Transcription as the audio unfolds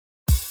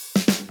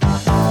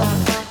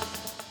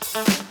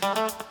Välkomna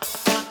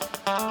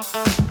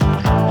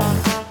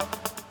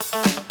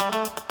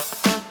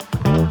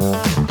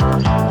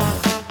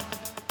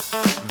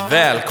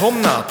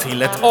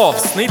till ett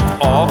avsnitt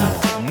av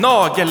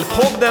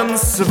Nagelpodden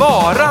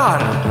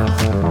Svarar.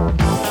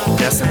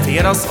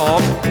 Presenteras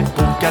av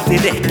Boka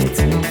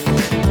Direkt.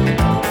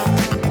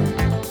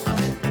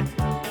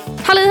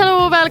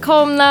 Hallå,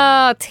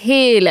 välkomna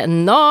till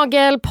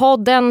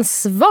Nagelpodden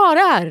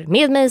Svarar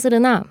med mig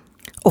Selina.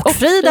 Och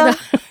Frida.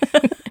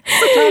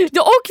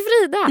 Ja, och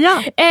Frida.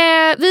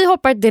 Ja. Vi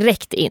hoppar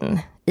direkt in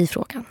i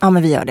frågan. Ja,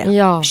 men vi gör det.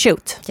 Ja.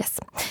 Shoot. Yes.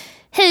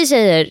 Hej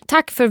tjejer,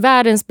 tack för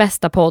världens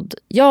bästa podd.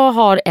 Jag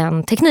har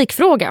en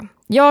teknikfråga.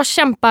 Jag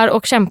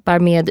kämpar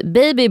med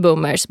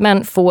babyboomers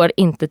men får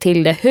inte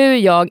till det hur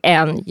jag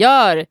än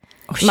gör.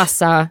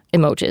 Massa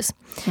emojis.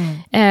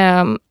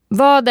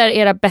 Vad är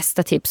era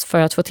bästa tips för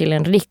att få till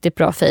en riktigt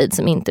bra fade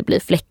som inte blir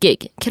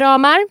fläckig?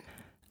 Kramar.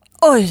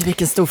 Oj,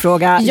 vilken stor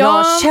fråga.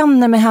 Jag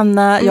känner med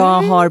henne.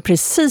 Jag har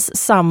precis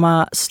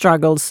samma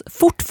struggles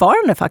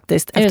fortfarande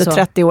faktiskt. Efter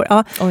 30 år.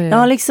 Ja, jag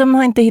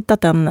har inte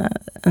hittat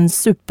en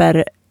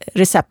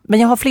superrecept. Men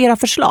jag har flera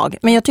förslag.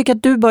 Men jag tycker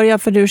att du börjar,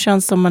 för du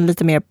känns som en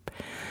lite mer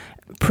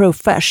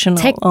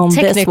professional on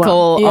technical this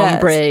one.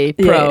 ombre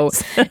pro.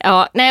 Yes.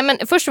 Ja, nej, men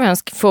först och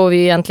främst får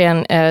vi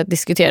egentligen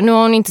diskutera. Nu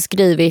har hon inte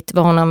skrivit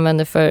vad hon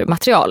använder för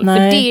material. Nej.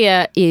 För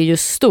det är ju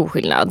stor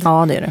skillnad.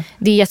 Ja, det är det.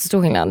 Det är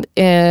jättestor skillnad.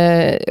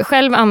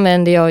 Själv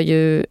använder jag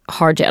ju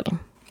hard gel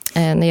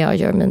när jag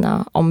gör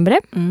mina ombre.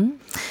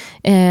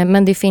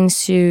 Men det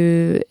finns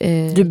ju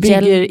du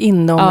bygger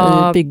in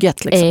dem i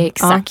bygget liksom.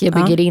 Exakt, jag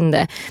bygger in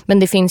det. Men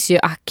det finns ju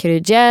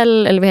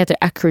acrygel, eller vad heter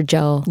det?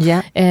 Acrygel.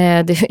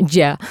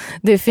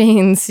 Det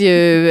finns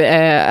ju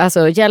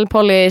alltså gel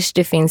polish,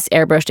 det finns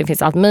airbrush, det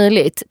finns allt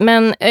möjligt.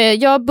 Men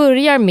jag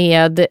börjar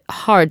med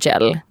hard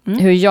gel,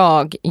 hur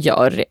jag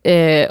gör.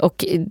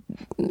 Och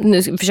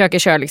nu försöker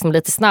jag köra liksom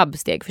lite snabb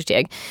steg för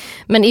steg.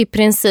 Men i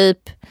princip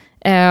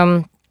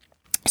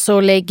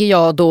så lägger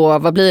jag då,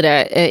 vad blir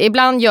det?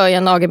 Ibland gör jag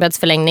en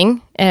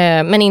nagelbäddsförlängning,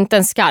 men inte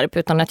en skarp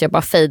utan att jag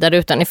bara fejdar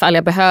ut den ifall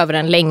jag behöver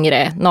en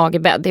längre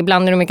nagelbädd.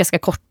 Ibland är de ganska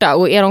korta,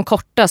 och är de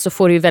korta så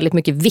får du ju väldigt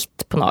mycket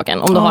vitt på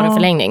nageln om du har en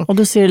förlängning. Och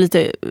då ser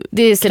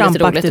det ser lite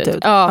roligt ut.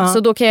 Ja, så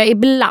då kan jag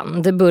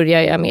ibland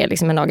börja med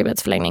liksom en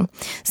nagelbäddsförlängning.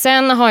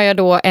 Sen har jag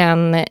då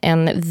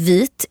en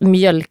vit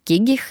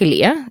mjölkig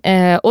gelé.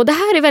 Och det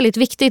här är väldigt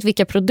viktigt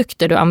vilka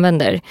produkter du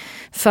använder.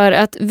 För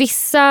att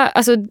vissa,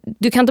 alltså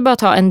du kan inte bara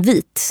ta en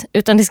vit,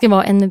 utan det ska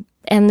vara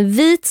en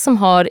vit som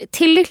har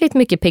tillräckligt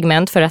mycket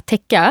pigment för att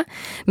täcka,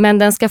 men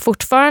den ska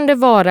fortfarande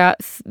vara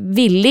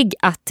villig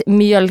att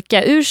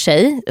mjölka ur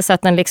sig så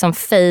att den liksom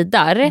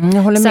fejdar,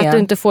 så att du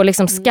inte får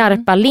liksom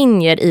skarpa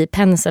linjer i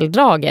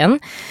penseldragen.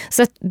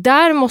 Så att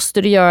där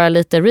måste du göra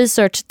lite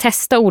research,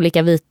 testa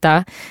olika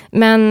vita.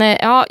 Men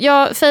ja,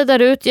 jag fejdar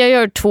ut, jag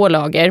gör 2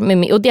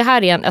 lager och det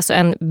här är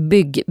en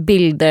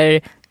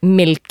byggbilder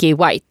milky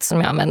white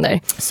som jag använder.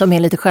 Som är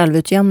lite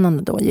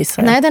självutjämnande då,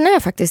 gissar jag. Nej, den är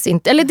faktiskt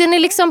inte. Eller den är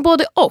liksom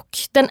både och.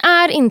 Den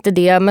är inte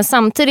det, men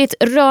samtidigt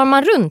rör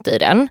man runt i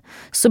den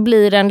så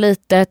blir den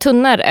lite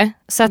tunnare.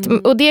 Så att,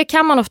 och det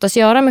kan man oftast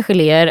göra med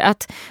geléer,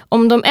 att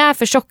om de är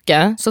för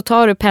tjocka så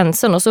tar du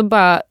penseln och så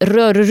bara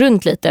rör du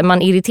runt lite.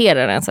 Man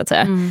irriterar den så att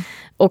säga.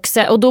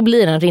 Och då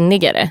blir den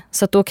rinnigare.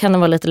 Så att då kan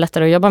den vara lite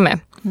lättare att jobba med.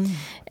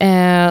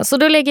 Så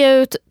då lägger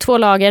jag ut 2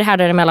 lager här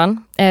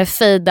däremellan.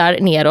 Fejdar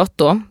neråt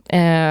då.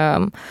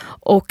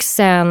 Och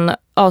sen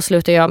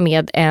avslutar jag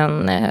med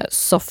en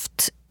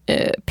soft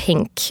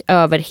pink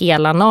över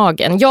hela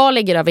nageln. Jag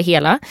lägger över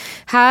hela.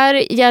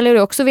 Här gäller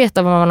det också att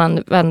veta vad man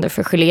använder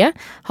för gelé.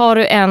 Har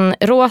du en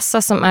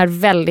rosa som är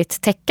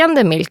väldigt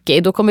täckande milky,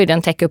 då kommer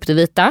den täcka upp det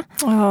vita.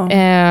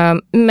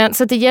 Men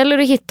så att det gäller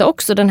att hitta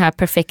också den här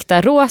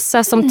perfekta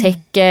rosa som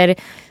täcker,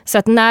 så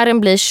att när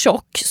den blir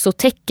tjock så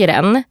täcker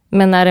den,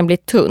 men när den blir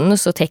tunn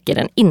så täcker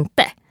den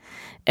inte.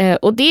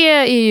 Och det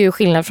är ju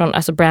skillnad från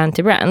brand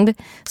till brand.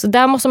 Så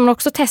där måste man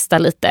också testa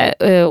lite.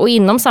 Och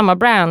inom samma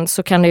brand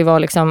så kan det ju vara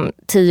liksom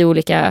 10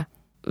 olika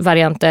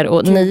varianter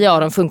och 9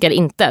 av dem funkar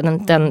inte.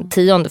 Den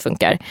 10:e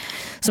funkar.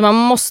 Så man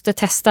måste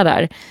testa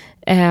där.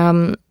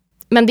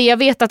 Men det jag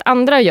vet att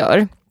andra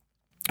gör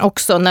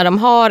också när de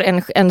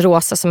har en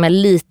rosa som är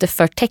lite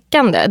för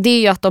täckande, det är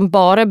ju att de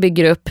bara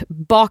bygger upp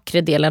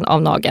bakre delen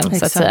av nageln.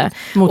 Så att säga.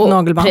 Mot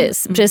nagelband.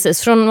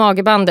 Precis, från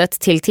nagelbandet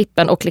till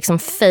tippen och liksom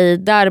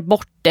fejdar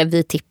bort det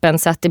vid tippen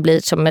så att det blir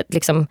som ett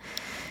liksom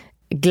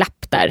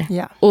glapp där.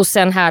 Ja. Och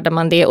sen härdar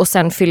man det och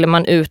sen fyller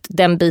man ut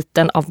den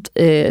biten av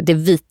det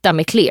vita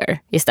med clear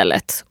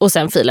istället. Och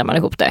sen filar man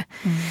ihop det.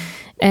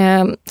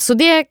 Så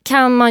det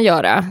kan man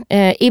göra.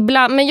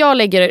 Ibland, men jag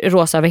lägger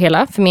rosa över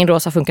hela, för min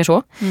rosa funkar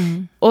så.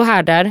 Och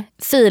härdar,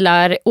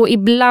 filar, och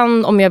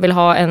ibland om jag vill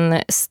ha en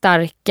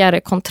starkare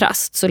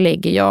kontrast så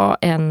lägger jag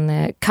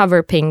en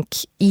cover pink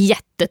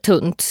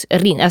jättetunt,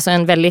 alltså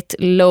en väldigt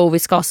low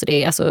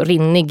viscosity, alltså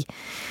rinnig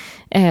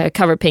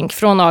cover pink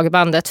från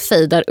nagelbandet,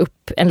 fejdar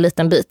upp en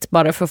liten bit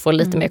bara för att få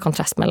lite mer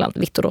kontrast mellan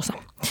vitt och rosa.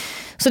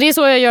 Så det är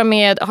så jag gör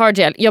med hard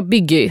gel. Jag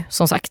bygger ju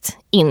som sagt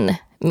in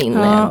min...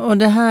 Ja, och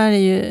det här är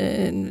ju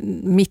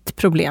mitt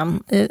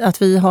problem.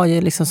 Att vi har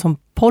ju liksom som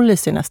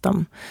policy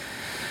nästan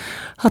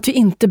att vi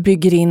inte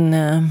bygger in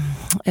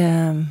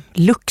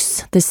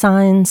looks,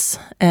 designs,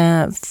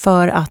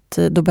 för att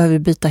då behöver vi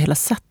byta hela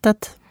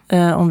sättet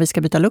om vi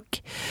ska byta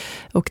look.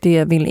 Och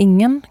det vill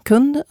ingen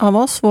kund av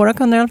oss, våra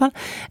kunder i alla fall.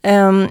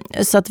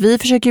 Så att vi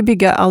försöker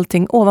bygga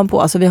allting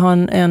ovanpå. Alltså vi har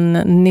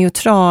en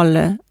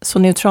så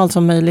neutral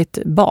som möjligt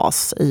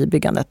bas i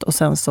byggandet. Och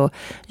sen så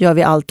gör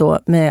vi allt då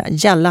med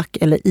gellack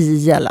eller i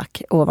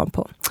gellack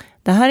ovanpå.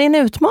 Det här är en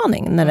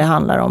utmaning när det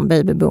handlar om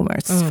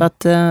babyboomers. För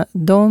att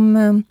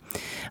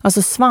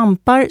alltså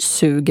svampar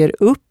suger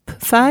upp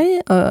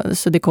färg.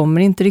 Så det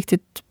kommer inte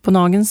riktigt på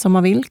nageln som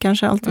man vill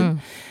kanske alltid.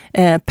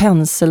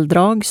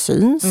 Penseldrag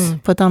syns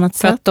på ett annat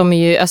sätt. För att de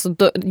är ju, alltså,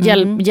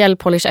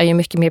 gelpolish är ju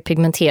mycket mer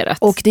pigmenterat.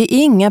 Och det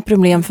är inga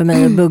problem för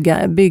mig att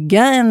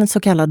bygga en så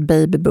kallad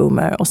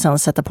babyboomer och sen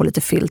sätta på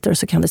lite filter,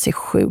 så kan det se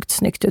sjukt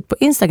snyggt ut på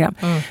Instagram.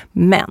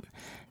 Men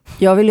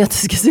jag vill ju att det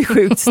ska se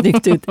sjukt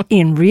snyggt ut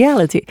in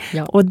reality.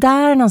 Ja. Och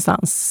där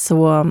någonstans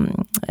så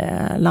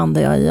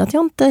landar jag i att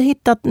jag inte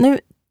hittat, nu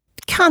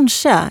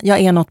kanske jag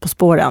är något på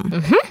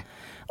spåren.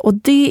 Och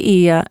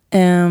det är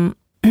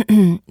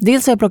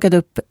dels har jag plockat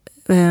upp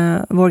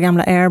vår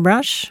gamla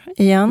airbrush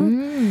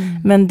igen.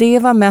 Men det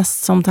var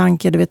mest som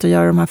tanke, du vet, att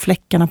göra de här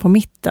fläckarna på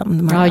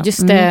mitten. Ja,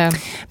 just det.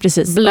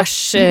 Precis.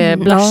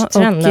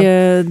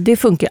 Blush-trenden. Och det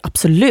funkar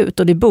absolut.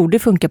 Och det borde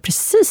funka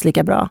precis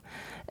lika bra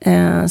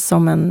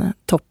som en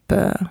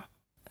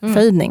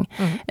toppföjdning.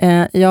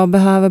 Jag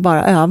behöver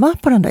bara öva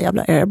på den där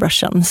jävla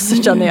airbrushen,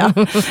 så känner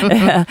jag.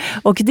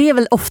 Och det är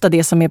väl ofta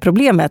det som är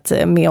problemet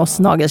med oss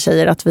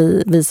nageltjejer, att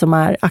vi som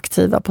är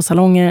aktiva på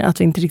salonger, att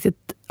vi inte riktigt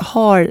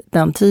har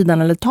den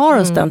tiden eller tar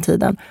oss den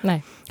tiden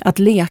att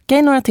leka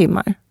i några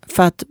timmar.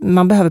 För att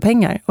man behöver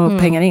pengar och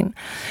pengar in.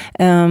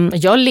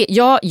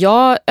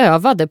 Jag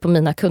övade på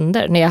mina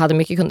kunder när jag hade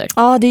mycket kunder.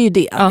 Ja, det är ju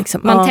det. Ja,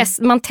 liksom.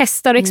 Man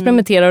testar,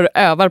 experimenterar och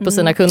övar på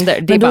sina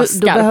kunder. Det är bara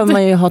då behöver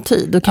man ju ha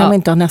tid. Då kan man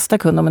inte ha nästa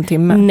kund om en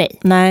timme.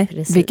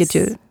 Nej, vilket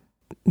ju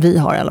vi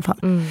har i alla fall.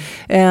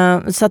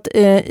 Så att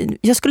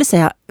jag skulle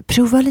säga,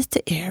 prova lite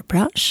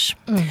airbrush.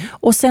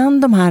 Och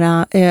sen de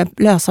här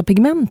lösa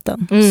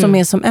pigmenten som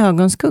är som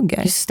ögonskuggor.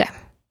 Just det.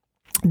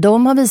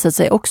 De har visat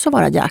sig också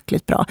vara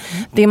jäkligt bra.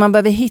 Det man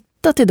behöver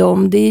hitta till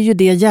dem, det är ju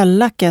det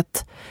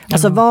gellacket.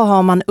 Alltså vad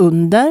har man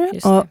under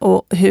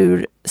och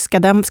hur ska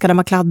den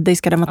vara kladdig,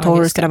 ska den vara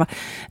torr, ska den vara,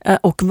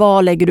 och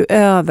vad lägger du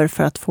över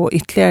för att få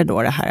ytterligare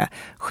då det här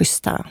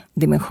schyssta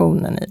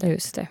dimensionen i det.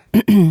 Just det.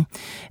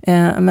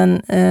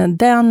 Men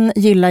den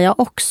gillar jag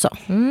också.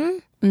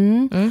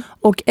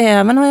 Och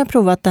även har jag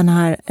provat den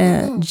här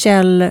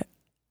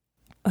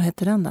vad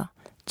heter den då?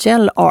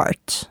 Gel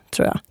art,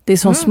 tror jag. Det är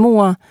som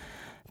små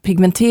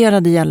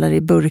pigmenterade geller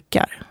i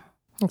burkar.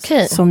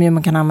 Okay. Som ju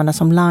man kan använda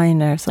som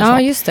liners. Och ja,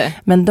 så. Just det.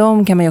 Men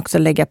de kan man ju också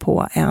lägga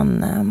på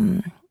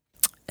en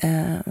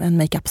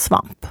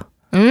makeup-svamp.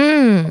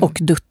 Och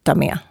dutta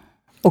med.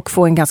 Och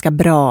få en ganska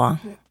bra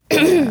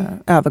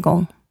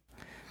övergång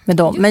med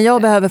dem. Men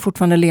jag behöver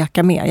fortfarande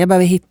leka mer. Jag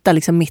behöver hitta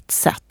liksom mitt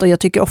sätt. Och jag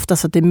tycker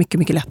oftast att det är mycket,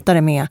 mycket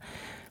lättare med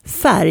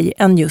färg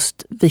än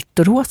just vitt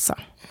och rosa.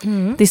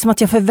 Det är som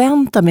att jag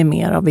förväntar mig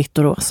mer av vitt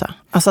och rosa.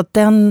 Alltså att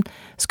den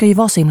ska ju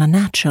vara så himla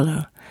natural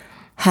och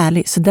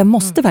härlig. Så den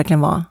måste verkligen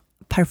vara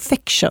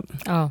perfection.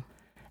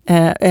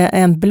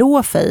 En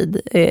blå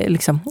fade är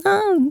liksom,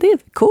 det är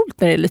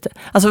coolt när det är lite.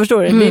 Alltså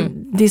förstår du?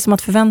 Det är som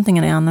att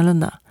förväntningarna är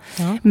annorlunda.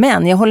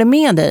 Men jag håller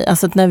med dig,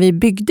 alltså att när vi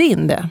byggde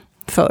in det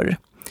förr,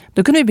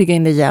 då kunde vi bygga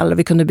in det i gel och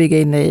vi kunde bygga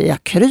in det i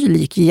akryl,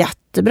 gick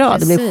jättebra.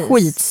 Precis. Det blev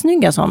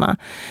skitsnygga sådana.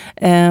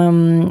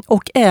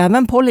 Och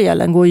även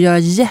polygelen går att göra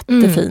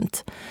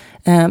jättefint.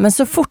 Men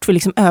så fort vi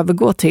liksom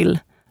övergår till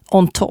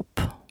on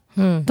top,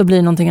 då blir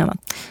det någonting annat.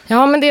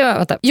 Ja, men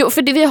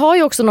för vi har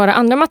ju också några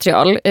andra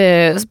material,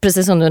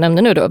 precis som du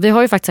nämnde nu då. Vi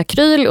har ju faktiskt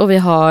akryl och vi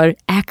har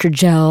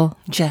acrygel.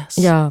 Yes.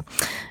 Ja,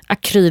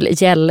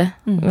 akrylgel.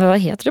 Vad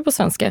heter det på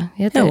svenska?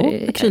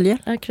 Akrylgel.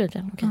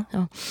 Akrylgel, okej.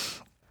 Ja.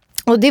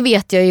 Och det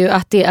vet jag ju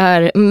att det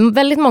är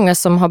väldigt många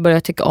som har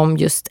börjat tycka om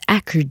just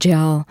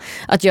acrygel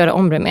att göra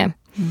ombre med.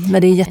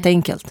 Men det är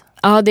jätteenkelt.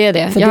 Ja, det är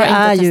det. För jag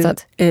har inte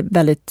testat.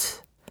 Väldigt...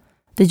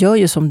 Det gör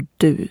ju som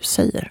du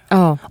säger.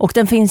 Och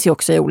den finns ju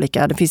också i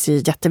olika. Det finns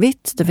i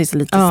jättevitt, det finns i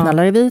lite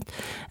snällare vit.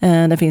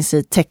 Det finns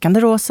i täckande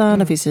rosa,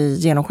 det finns i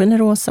genomskinlig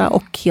rosa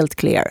och helt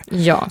clear.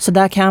 Ja. Så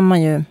där kan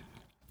man ju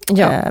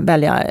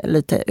välja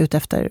lite ut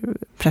efter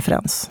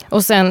preferens.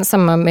 Och sen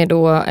samma med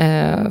då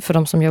för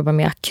de som jobbar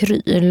med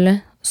akryl.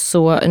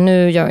 Så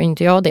nu gör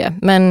inte jag det.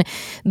 Men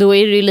då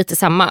är det lite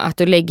samma. Att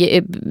du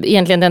lägger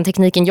egentligen den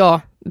tekniken jag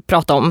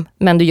pratar om.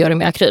 Men du gör det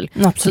med akryl.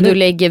 Absolut. Så du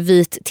lägger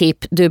vit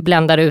tipp, du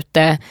bländar ut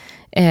det.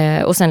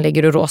 Och sen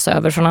lägger du rosa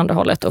över från andra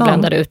hållet och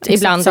bländar ut.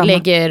 Ibland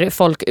lägger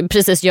folk,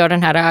 precis gör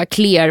den här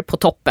clear på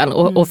toppen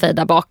och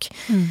fejdar bak.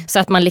 Så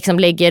att man liksom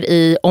lägger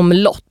i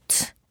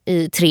omlott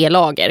i 3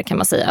 lager kan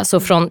man säga. Så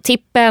från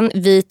tippen,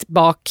 vit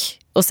bak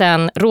och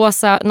sen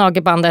rosa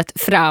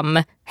nagelbandet fram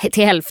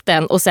till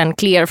hälften och sen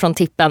clear från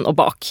tippen och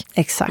bak.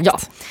 Exakt. Ja.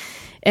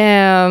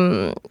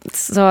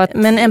 Så att,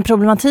 men en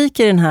problematik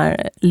i den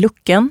här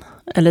looken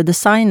eller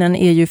designen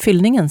är ju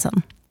fyllningen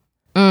sen.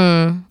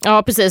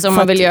 Ja, precis, om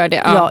man vill göra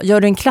det. Ja,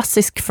 gör du en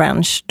klassisk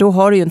French, då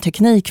har du ju en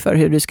teknik för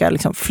hur du ska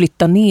liksom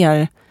flytta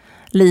ner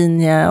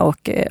linje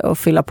och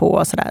fylla på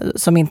och sådär,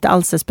 som inte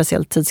alls är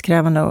speciellt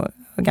tidskrävande och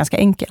ganska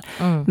enkel.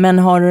 Men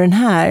har du den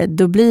här,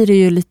 då blir det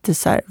ju lite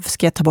så här,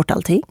 ska jag ta bort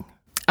allting?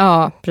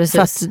 Ja, precis.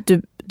 För att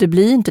du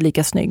blir inte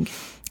lika snygg.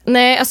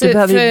 Nej, alltså, du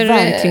behöver ju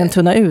verkligen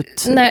tunna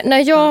ut.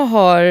 När jag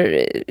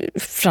har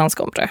fransk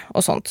ombre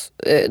och sånt,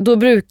 då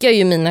brukar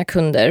ju mina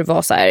kunder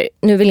vara så här: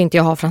 nu vill inte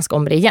jag ha fransk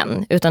ombre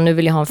igen, utan nu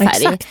vill jag ha en färg.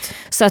 Exakt.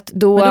 Så att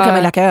då, men då kan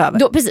man lacka över.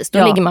 Då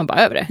ligger man bara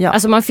över det. Ja.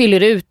 Alltså man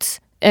fyller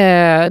ut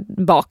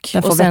bak.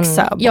 Den får och sen,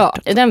 växa bort. Ja,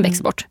 den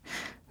växer bort.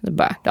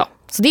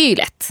 Så det är ju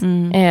lätt.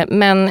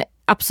 Men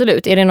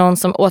absolut, är det någon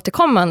som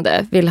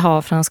återkommande vill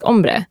ha fransk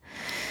ombre,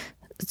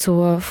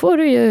 så får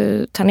du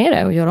ju ta ner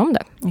det och göra om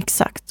det.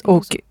 Exakt.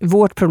 Och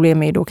vårt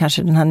problem är då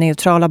kanske den här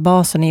neutrala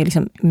basen är ju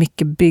liksom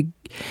mycket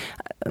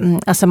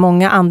alltså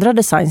många andra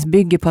designs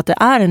bygger på att det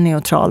är en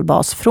neutral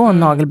bas från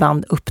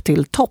nagelband upp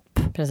till topp.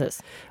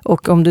 Precis.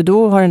 Och om du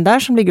då har den där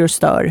som ligger och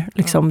stör,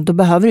 liksom, då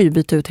behöver du ju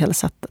byta ut hela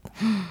sättet.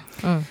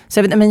 Så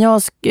jag vet, men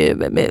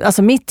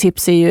alltså mitt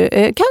tips är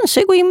ju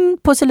kanske gå in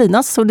på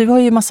Selinas, så du har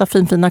ju massa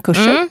fina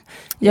kurser.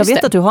 Jag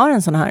vet att du har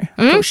en sån här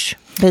kurs.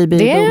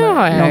 Babyboomer. Det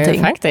har jag ju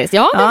faktiskt.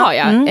 Ja, det har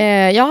jag.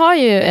 Jag har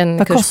ju en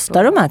Vad kurs. Vad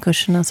kostar de här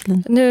kurserna,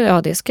 Selin?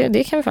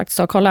 Det kan vi faktiskt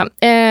ta och kolla.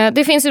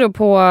 Det finns ju då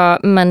på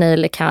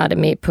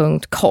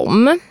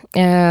nagelacademy.com.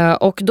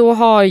 Och då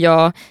har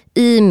jag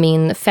i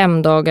min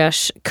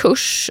 5-dagars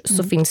kurs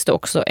så finns det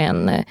också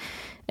en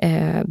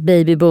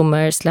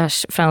babyboomer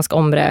 / fransk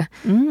ombre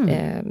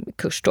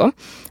kurs då.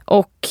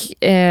 Och,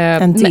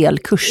 en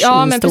delkurs.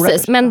 Ja, men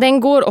precis. Men den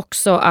går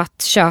också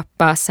att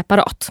köpa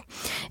separat.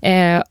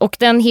 Och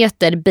den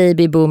heter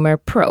Babyboomer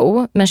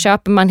Pro. Men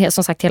köper man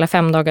som sagt hela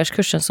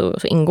 5-dagarskursen så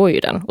ingår ju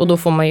den. Och då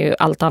får man ju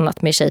allt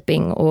annat med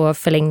shaping och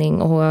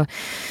förlängning och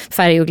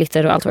färg och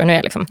glitter och allt vad det nu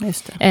är. Liksom.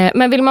 Just det.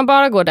 Men vill man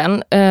bara gå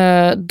den,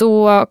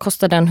 då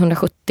kostar den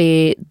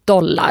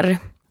 $170.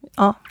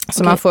 Ja,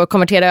 så man får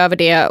konvertera över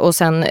det och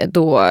sen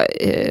då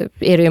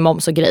är det ju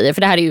moms och grejer.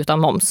 För det här är ju utan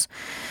moms.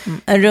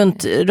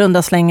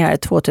 Runda slängar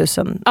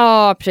 2000.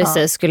 Ja,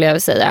 precis skulle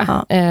jag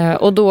säga. Ja.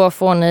 Och då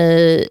får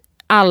ni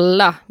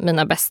alla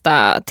mina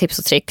bästa tips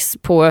och tricks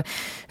på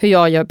hur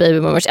jag gör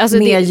babyboomers. Alltså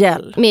med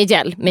gel. Med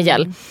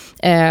gel.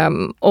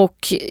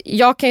 Och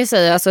jag kan ju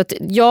säga alltså att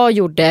jag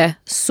gjorde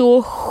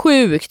så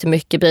sjukt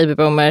mycket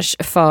babyboomers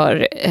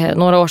för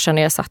några år sedan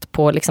när jag satt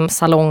på liksom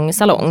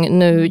salong.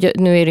 Nu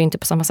är det inte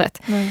på samma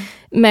sätt.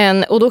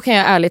 Men, och då kan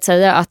jag ärligt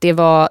säga att det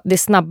var det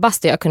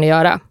snabbaste jag kunde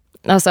göra.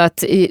 Alltså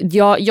att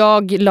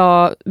jag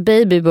la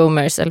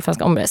babyboomers eller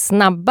fransk ombre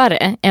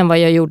snabbare än vad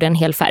jag gjorde en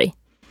hel färg.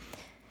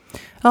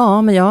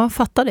 Ja, men jag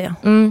fattar det.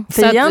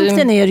 För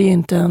egentligen är det ju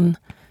inte en...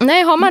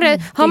 Nej, har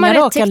man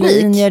rätt teknik.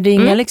 Linjer, det är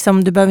inga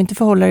liksom, du behöver inte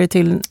förhålla dig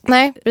till...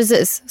 Nej,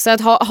 precis. Så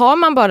att har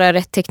man bara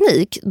rätt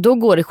teknik, då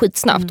går det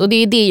skitsnabbt. Och det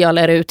är det jag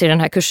lär ut i den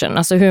här kursen.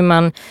 Alltså hur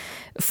man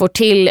får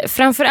till,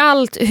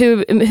 framförallt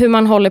hur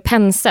man håller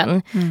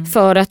penseln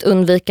för att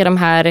undvika de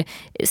här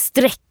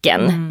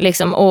strecken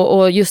liksom,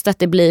 och just att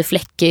det blir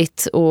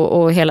fläckigt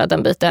och hela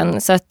den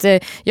biten. Så att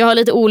jag har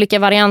lite olika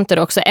varianter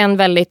också. En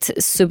väldigt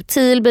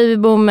subtil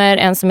babyboomer,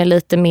 en som är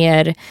lite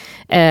mer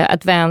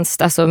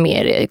advanced, alltså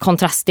mer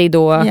kontrastig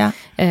då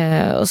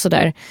och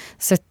sådär.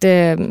 Så att,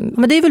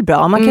 men det är väl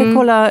bra. Man kan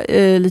kolla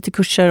lite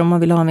kurser om man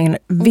vill ha en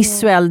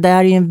visuell. Det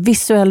är ju en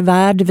visuell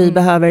värld. Vi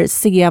behöver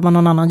se vad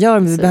någon annan gör,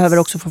 men vi behöver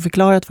också få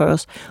förklarat för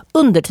oss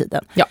under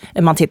tiden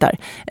man tittar.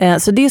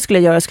 Så det skulle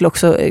jag göra. Jag skulle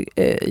också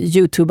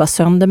YouTubea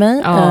sönder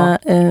mig.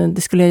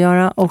 Det skulle jag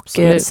göra. Och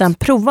sen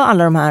prova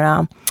alla de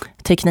här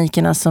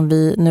teknikerna som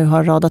vi nu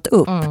har radat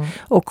upp.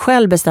 Och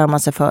själv bestämma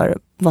sig för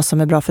vad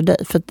som är bra för dig.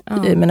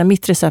 För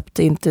mitt recept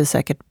är inte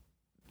säkert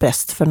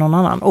bäst för någon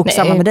annan. Och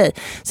samma med dig.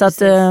 Så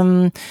att,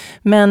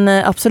 men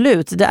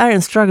absolut, det är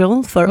en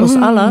struggle för oss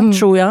alla,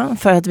 tror jag.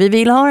 För att vi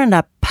vill ha den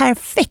där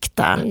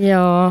perfekta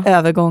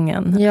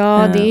övergången.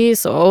 Ja, det är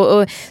så.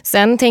 Och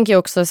sen tänker jag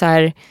också så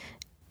här,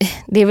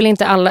 det är väl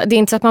inte alla, det är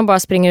inte så att man bara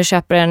springer och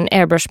köper en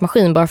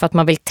airbrush-maskin bara för att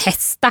man vill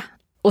testa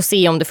och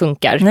se om det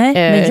funkar. Nej,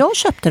 men jag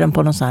köpte den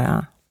på någon sån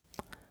här,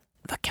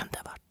 vad kan det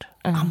ha varit?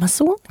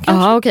 Amazon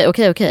kanske? Ja,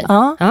 okej.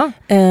 Ja.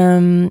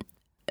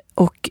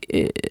 Och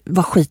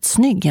var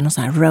skitsnygg i någon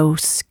sån här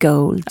rose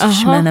gold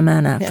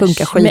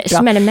funkar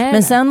skitbra.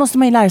 Men sen måste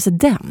man ju lära sig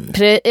den.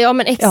 Ja,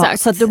 men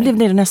exakt. Så att då blev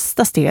det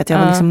nästa steg att jag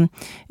var liksom,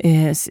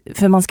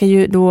 för man ska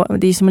ju då,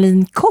 det är ju som en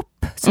liten kopp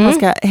som man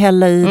ska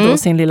hälla i då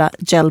sin lilla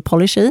gel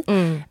polish i.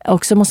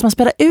 Och så måste man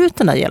spela ut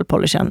den där gel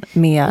polishen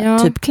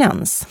med typ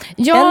cleanse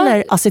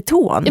eller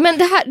aceton. Men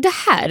det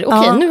här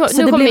okej, nu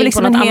kommer vi in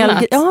liksom på något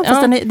annat. Ja,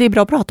 fast det är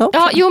bra att prata om.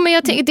 Ja, jo,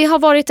 men det har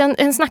varit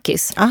en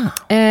snackis.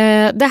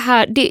 Det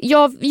här,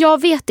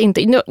 jag vet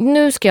inte,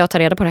 nu ska jag ta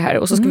reda på det här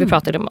och så ska vi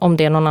prata om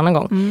det någon annan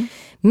gång.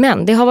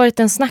 Men det har varit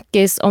en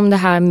snackis om det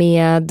här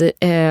med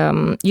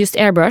just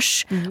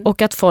airbrush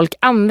och att folk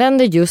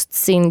använder just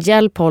sin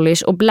gel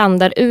polish och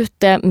blandar ut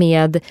det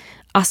med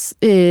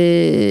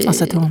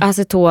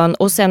aceton.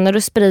 Och sen när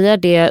du sprayar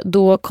det,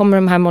 då kommer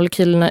de här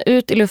molekylerna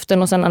ut i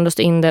luften och sen andas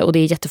du in det och det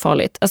är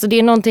jättefarligt. Alltså det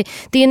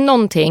är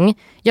någonting,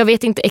 jag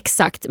vet inte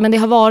exakt, men det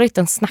har varit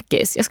en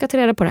snackis. Jag ska ta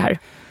reda på det här.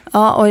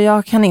 Ja, och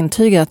jag kan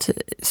intyga att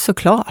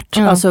såklart,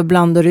 alltså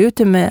blandar du ut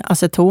det med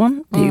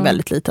aceton, det är ju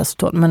väldigt lite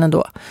aceton, men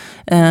ändå,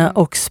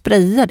 och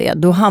sprayar det,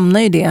 då hamnar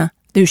ju det,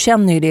 du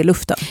känner ju det i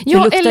luften.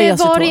 Ja, eller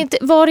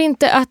var det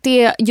inte att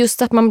det är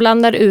just att man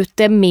blandar ut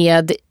det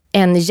med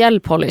en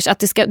gelpolish,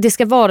 att det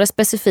ska vara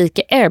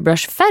specifika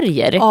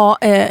airbrushfärger. Ja,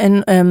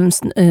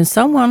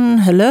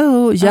 someone,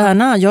 hello,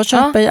 gärna. Jag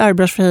köper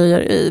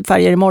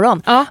airbrushfärger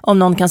imorgon om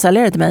någon kan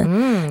sälja det till mig.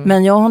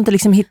 Men jag har inte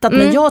liksom hittat,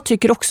 men jag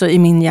tycker också i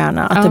min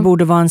hjärna att det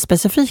borde vara en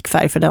specifik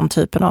färg för den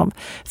typen av.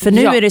 För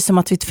nu är det som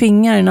att vi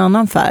tvingar en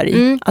annan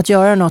färg att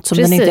göra något som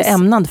den inte är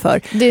ämnad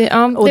för.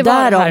 Och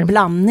därav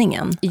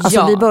blandningen.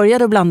 Alltså vi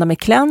började att blanda med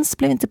cleanse,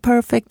 blev inte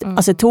perfect.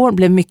 Aceton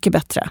blev mycket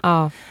bättre.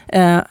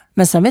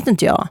 Men sen vet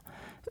inte jag.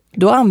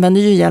 Då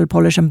använder ju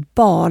gelpolishen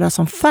bara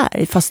som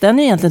färg. Fast den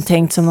är egentligen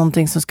tänkt som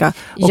någonting som ska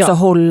också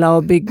hålla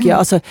och bygga.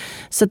 Alltså,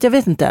 så att jag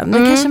vet inte.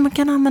 Men kanske man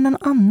kan använda en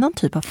annan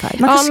typ av färg.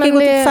 Man kanske ska gå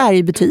till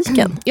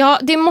färgbutiken. Ja,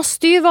 det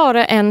måste ju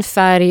vara en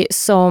färg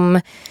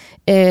som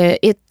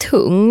är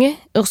tung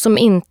och som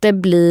inte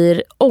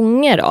blir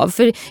ånger av.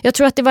 För jag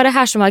tror att det var det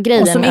här som var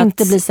grejen. Och som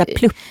inte blir så här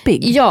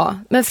pluppig. Ja,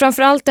 men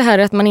framförallt det här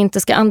att man inte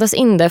ska andas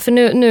in det. För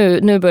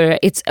nu börjar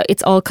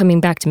it's all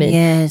coming back to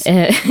me. Yes.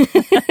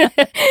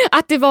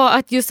 Att det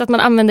var att man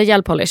använder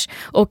gelpolish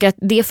och att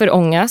det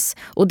förångas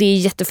och det är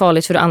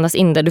jättefarligt för att andas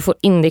in det. Du får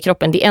in det i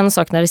kroppen. Det är en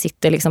sak när det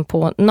sitter liksom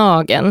på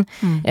nageln.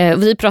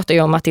 Vi pratar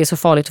ju om att det är så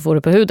farligt att få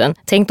det på huden.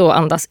 Tänk då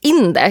andas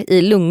in det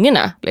i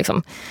lungorna.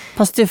 Liksom.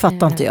 Fast det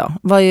fattar inte jag.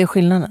 Vad är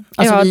skillnaden?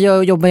 Alltså vi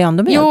jobbar ju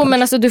ändå med gelpolish. Jo,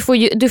 men alltså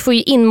du får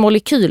ju in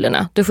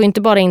molekylerna. Du får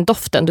inte bara in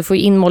doften. Du får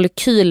ju in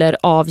molekyler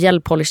av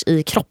gelpolish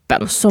i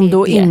kroppen. Som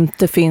då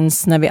inte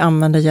finns när vi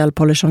använder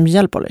gelpolish som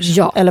gelpolish?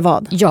 Ja. Eller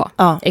vad?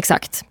 Ja,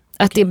 exakt.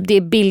 Att det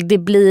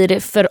blir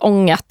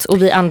förångat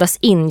och vi andas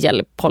in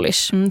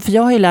gelpolish. För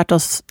jag har ju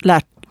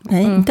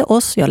inte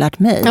oss, jag har lärt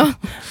mig.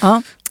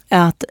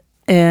 Att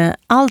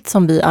allt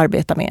som vi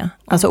arbetar med,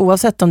 alltså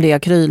oavsett om det är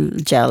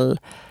akrylgel,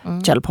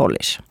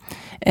 gelpolish,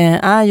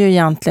 är ju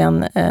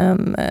egentligen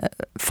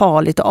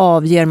farligt och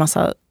avger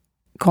massa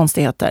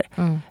konstigheter.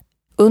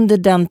 Under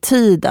den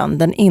tiden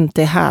den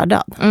inte är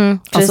härdad.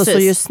 Alltså så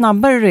ju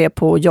snabbare du är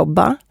på att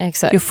jobba,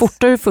 ju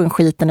fortare du får en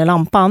skiten i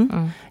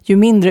lampan, ju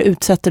mindre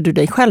utsätter du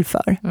dig själv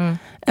för.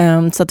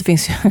 Så att det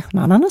finns ju en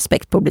annan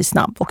aspekt på att bli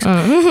snabb också.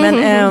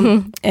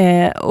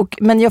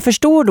 Men jag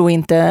förstår då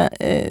inte,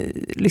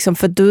 liksom,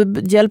 för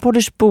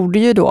gelpolish borde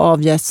ju då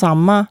avge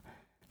samma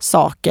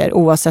saker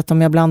oavsett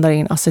om jag blandar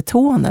in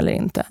aceton eller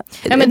inte.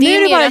 Ja, men det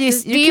är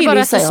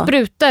bara att det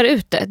sprutar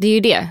ut det. Det är ju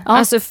det. Ja,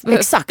 alltså,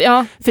 exakt.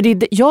 Ja. För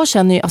jag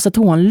känner ju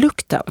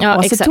acetonlukten. Ja,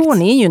 och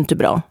aceton är ju inte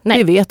bra. Nej.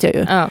 Det vet jag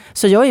ju. Ja.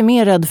 Så jag är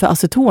mer rädd för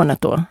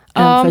acetonet då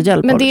än för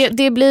gelpolish. Men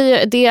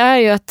det är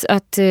ju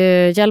att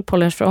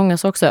gelpolish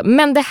förångas också.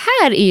 Men det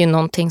här är ju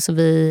någonting som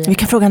vi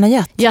kan fråga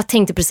Naget. Jag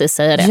tänkte precis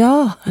säga det.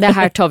 Ja. Det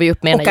här tar vi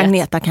upp med Naget. Och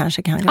Agneta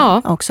kanske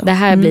kan också. Det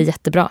här blir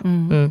jättebra.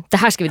 Det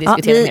här ska vi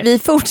diskutera mer. Vi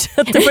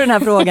fortsätter på den här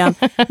frågan.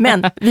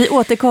 Men vi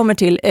återkommer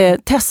till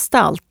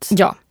testa allt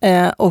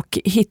och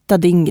hitta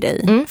din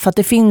grej. För att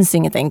det finns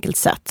inget enkelt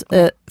sätt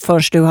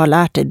förrän du har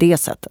lärt dig det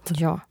sättet.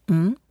 Ja,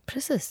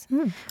 precis.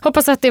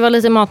 Hoppas att det var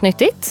lite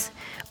matnyttigt.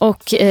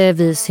 Och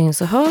vi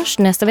syns och hörs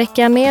nästa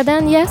vecka med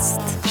en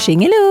gäst.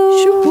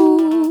 Tjingeloo!